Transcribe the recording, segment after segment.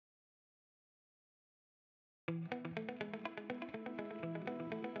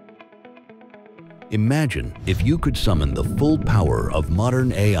Imagine if you could summon the full power of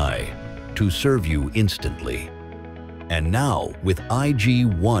modern AI to serve you instantly. And now, with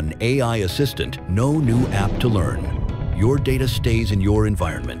IG1 AI Assistant, no new app to learn. Your data stays in your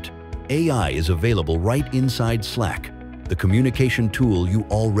environment. AI is available right inside Slack, the communication tool you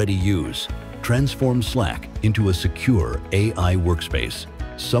already use. Transform Slack into a secure AI workspace.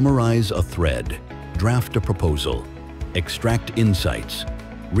 Summarize a thread, draft a proposal, extract insights,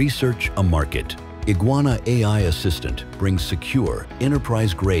 research a market. IG1 AI Assistant brings secure,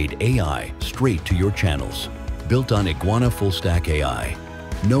 enterprise-grade AI straight to your channels. Built on IG1 full-stack AI.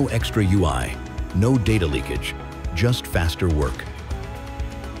 No extra UI, no data leakage, just faster work.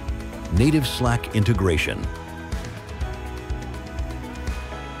 Native Slack integration.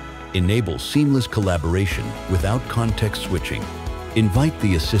 Enable seamless collaboration without context switching. Invite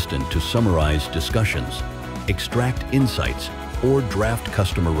the assistant to summarize discussions, extract insights, or draft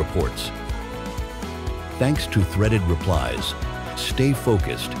customer reports. Thanks to threaded replies, stay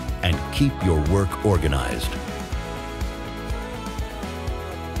focused and keep your work organized.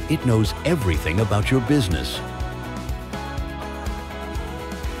 It knows everything about your business.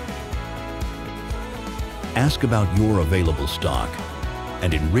 Ask about your available stock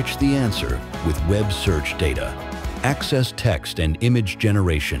and enrich the answer with web search data. Access text and image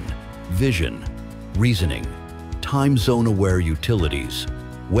generation, vision, reasoning, time zone-aware utilities,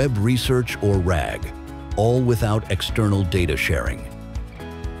 web research or RAG, all without external data sharing.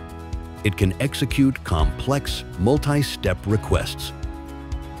 It can execute complex, multi-step requests.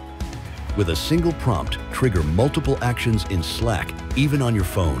 With a single prompt, trigger multiple actions in Slack, even on your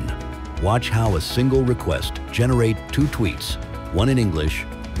phone. Watch how a single request generate 2 tweets, one in English,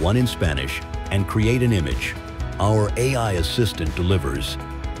 one in Spanish, and create an image. Our AI assistant delivers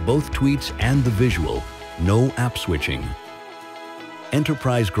both tweets and the visual, no app switching.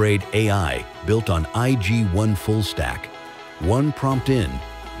 Enterprise-grade AI built on IG1 full stack. One prompt in,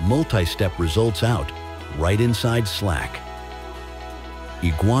 multi-step results out, right inside Slack.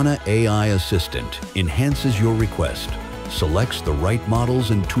 IG1 AI Assistant enhances your request, selects the right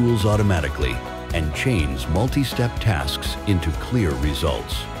models and tools automatically, and chains multi-step tasks into clear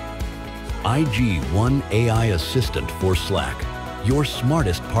results. IG1 AI Assistant for Slack, your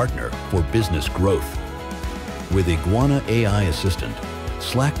smartest partner for business growth. With IG1 AI Assistant,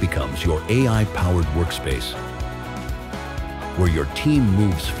 Slack becomes your AI-powered workspace, where your team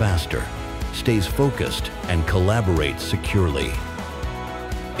moves faster, stays focused, and collaborates securely.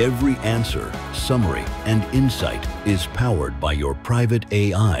 Every answer, summary, and insight is powered by your private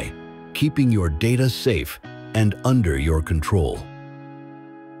AI, keeping your data safe and under your control.